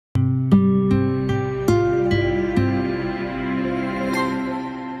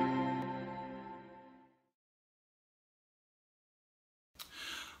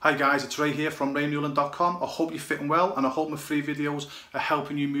Hi guys, it's Ray here from raynewland.com. I hope you're fitting well and I hope my free videos are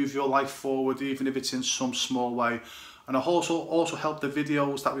helping you move your life forward, even if it's in some small way. And I also help the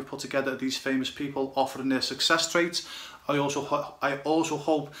videos that we put together, these famous people offering their success traits. I also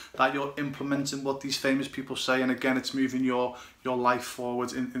hope that you're implementing what these famous people say, and again it's moving your life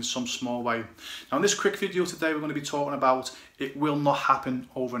forward in some small way. Now in this quick video today we're going to be talking about it will not happen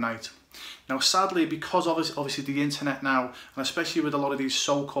overnight. Now sadly, because obviously the internet now, and especially with a lot of these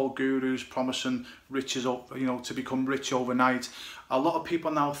so-called gurus promising riches, to become rich overnight, a lot of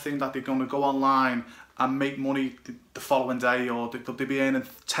people now think that they're going to go online and make money the following day, or they'll be earning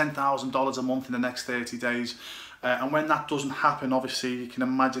 $10,000 a month in the next 30 days. And when that doesn't happen, obviously you can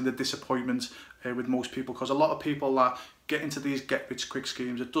imagine the disappointment with most people, because a lot of people that get into these get-rich-quick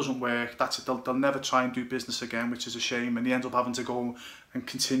schemes, it doesn't work. That's it. They'll never try and do business again, which is a shame, and they end up having to go and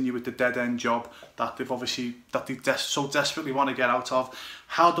continue with the dead-end job that they so desperately want to get out of.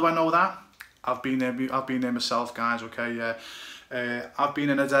 How do I know that? I've been there myself, guys. Okay, yeah. I've been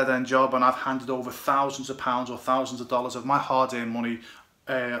in a dead-end job and I've handed over thousands of pounds or thousands of dollars of my hard-earned money,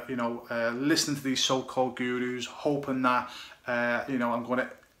 listening to these so-called gurus, hoping that I'm going to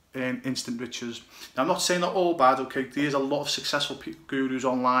earn instant riches. Now I'm not saying they're all bad, okay? There's a lot of successful gurus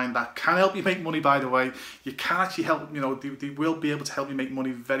online that can help you make money, by the way. You can actually help, they will be able to help you make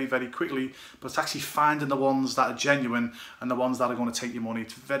money very, very quickly, but it's actually finding the ones that are genuine and the ones that are going to take your money.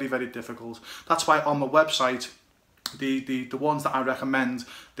 It's very, very difficult. That's why on my website, the ones that I recommend,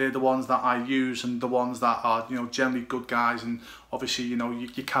 they're the ones that I use, and the ones that are generally good guys, and obviously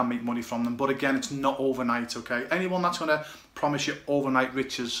you can make money from them. But again, it's not overnight, okay? Anyone that's going to promise you overnight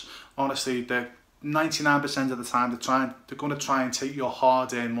riches, honestly, they're 99% of the time they're going to try and take your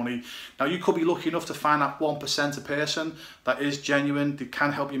hard-earned money. Now you could be lucky enough to find that 1% of person that is genuine. They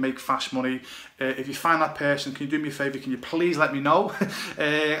can help you make fast money. If you find that person, can you do me a favor? Can you please let me know?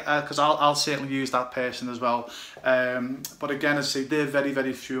 Because I'll certainly use that person as well. But again, as I say, they're very,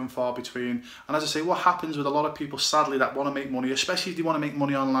 very few and far between. And as I say, what happens with a lot of people, sadly, that want to make money, especially if they want to make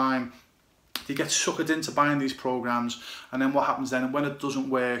money online, they get suckered into buying these programs, and then what happens then? And when it doesn't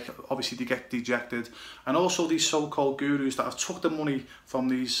work, obviously they get dejected. And also these so-called gurus that have took the money from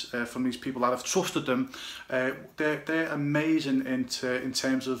these people that have trusted them, they're amazing in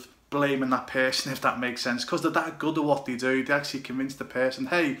terms of blaming that person, if that makes sense, because they're that good at what they do. They actually convince the person,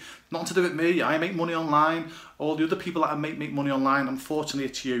 hey, nothing to do with me, I make money online. All the other people that make money online, unfortunately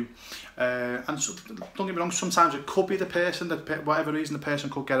it's you. And so, don't get me wrong, sometimes it could be the person, that whatever reason the person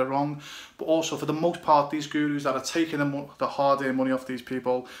could get it wrong, but also for the most part, these gurus that are taking the hard-earned money off these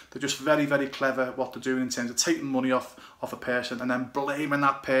people, they're just very, very clever at what they're doing in terms of taking money off a person and then blaming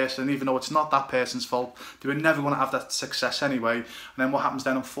that person, even though it's not that person's fault. They were never going to have that success anyway. And then what happens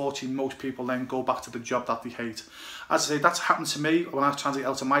then, unfortunately, most people then go back to the job that they hate. As I say, that's happened to me when I was trying to get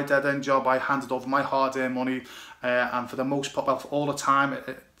out of my dead-end job. I handed over my hard-earned money, and for the most part, well, for all the time,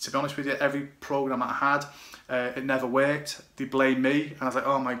 to be honest with you, every program I had, it never worked. They blamed me, and I was like,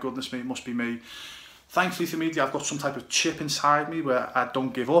 oh my goodness me, it must be me. Thankfully for me, I've got some type of chip inside me where I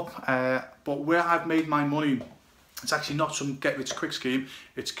don't give up. But where I've made my money, it's actually not some get-rich-quick scheme.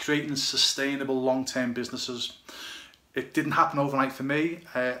 It's creating sustainable long-term businesses. It didn't happen overnight for me,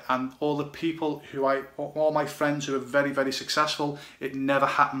 and all the people all my friends who are very, very successful, it never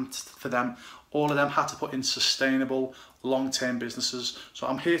happened for them. All of them had to put in sustainable long-term businesses. So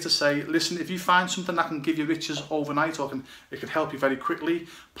I'm here to say, listen, if you find something that can give you riches overnight, or it can help you very quickly,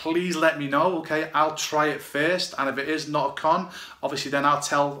 please let me know, okay? I'll try it first, and if it is not a con, obviously then I'll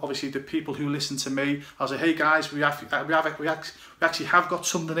tell the people who listen to me, I'll say, hey guys, we actually have got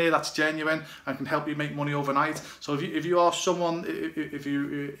something here that's genuine and can help you make money overnight. So if you are someone,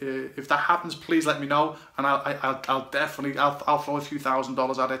 if that happens, please let me know, and I'll definitely throw a few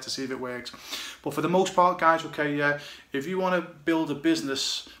 $1,000s at it to see if it works. But for the most part, guys, okay, yeah, if you want to build a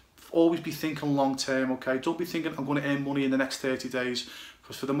business, always be thinking long term, okay? Don't be thinking I'm going to earn money in the next 30 days,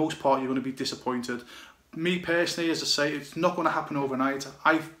 because for the most part you're going to be disappointed. Me personally, as I say, it's not going to happen overnight.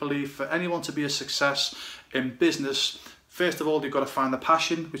 I believe for anyone to be a success in business, first of all, you've got to find the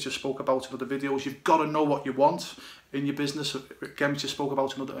passion, which I spoke about in other videos. You've got to know what you want in your business, again, which I spoke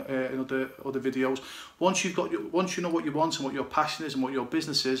about in other videos. Once you know what you want and what your passion is and what your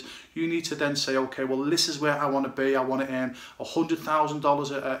business is, you need to then say, okay, well, this is where I want to be. I want to earn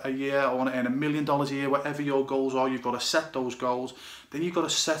 $100,000 a year. I want to earn $1 million a year. Whatever your goals are, you've got to set those goals. Then you've got to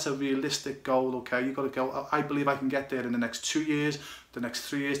set a realistic goal, okay? You've got to go, I believe I can get there in the next 2 years, the next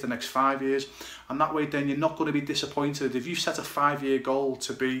 3 years, the next 5 years. And that way then you're not going to be disappointed. If you set a 5-year goal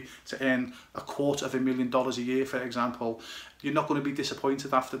to earn $250,000 a year, for example, you're not going to be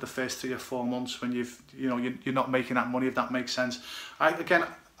disappointed after the first 3 or 4 months when you're not making that money, if that makes sense.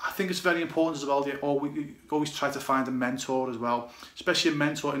 I think it's very important as well, you always try to find a mentor as well, especially a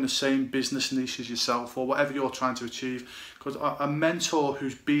mentor in the same business niche as yourself or whatever you're trying to achieve, because a mentor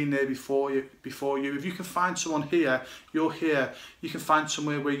who's been there before you, if you can find someone here, you're here, you can find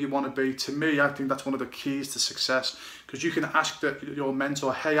somewhere where you want to be. To me, I think that's one of the keys to success, because you can ask your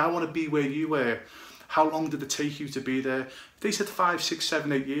mentor, hey, I want to be where you were. How long did it take you to be there? If they said 5, 6,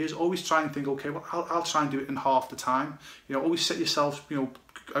 7, 8 years, always try and think, okay, well, I'll try and do it in half the time. You know, always set yourself, you know,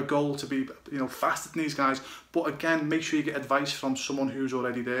 a goal to be, you know, faster than these guys. But again, make sure you get advice from someone who's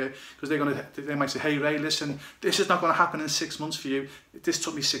already there, because they might say, hey Ray, listen, this is not going to happen in 6 months for you. This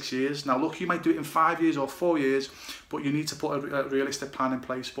took me 6 years. Now look, you might do it in 5 years or 4 years, but you need to put a realistic plan in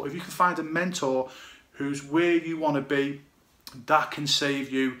place. But if you can find a mentor who's where you want to be, that can save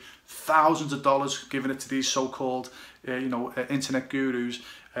you thousands of dollars, giving it to these so-called internet gurus.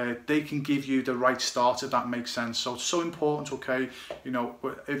 They can give you the right start, if that makes sense. So it's so important, okay, you know,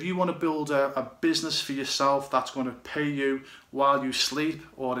 if you want to build a business for yourself that's going to pay you while you sleep,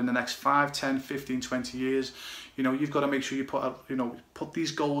 or in the next 5, 10, 15, 20 years, you know, you've got to make sure you put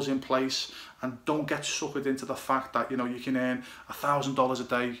these goals in place, and don't get suckered into the fact that, you know, you can earn $1,000 a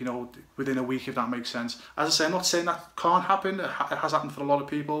day, you know, within a week, if that makes sense. As I say, I'm not saying that can't happen. It has happened for a lot of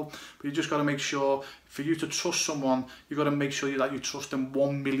people, but you just got to make sure, for you to trust someone, you've got to make sure that you trust them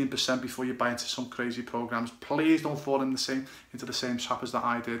 1,000,000% before you buy into some crazy programs. Please don't fall into the same trap as that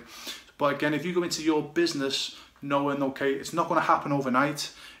I did. But again, if you go into your business knowing, okay, it's not going to happen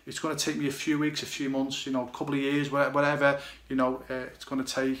overnight, it's going to take me a few weeks, a few months, you know, a couple of years, whatever, you know, it's going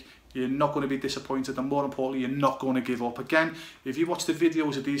to take. You're not going to be disappointed, and more importantly, you're not going to give up. Again, if you watch the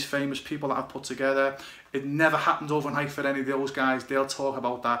videos of these famous people that I've put together, it never happened overnight for any of those guys. They'll talk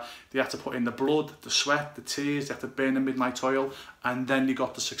about that. They have to put in the blood, the sweat, the tears, they have to burn the midnight oil, and then you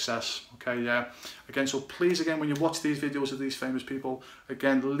got the success. Okay, yeah. Again, so please, again, when you watch these videos of these famous people,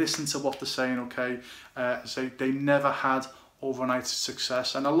 again, listen to what they're saying, okay? Say they never had overnight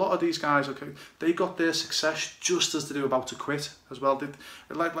success, and a lot of these guys, okay, they got their success just as they were about to quit as well.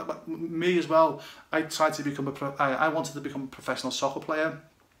 Like me as well, I tried to become I wanted to become a professional soccer player,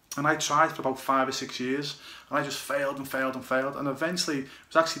 and I tried for about 5 or 6 years, and I just failed and failed and failed, and eventually it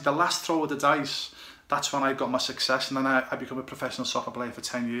was actually the last throw of the dice. That's when I got my success, and then I became a professional soccer player for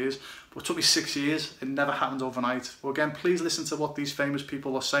 10 years. But it took me 6 years. It never happened overnight. Well, again, please listen to what these famous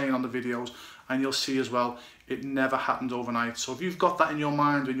people are saying on the videos, and you'll see as well, it never happened overnight. So if you've got that in your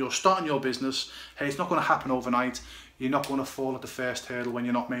mind when you're starting your business, hey, it's not going to happen overnight. You're not going to fall at the first hurdle when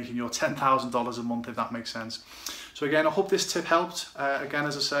you're not making your $10,000 a month, if that makes sense. So again, I hope this tip helped. Again,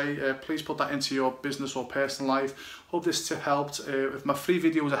 as I say, please put that into your business or personal life. Hope this tip helped. If my free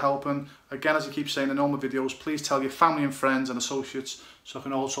videos are helping, again, as I keep saying in all my videos, please tell your family and friends and associates so I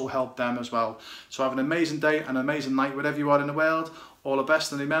can also help them as well. So have an amazing day and an amazing night wherever you are in the world. All the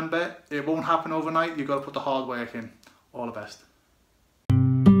best, and remember, it won't happen overnight. You've got to put the hard work in. All the best.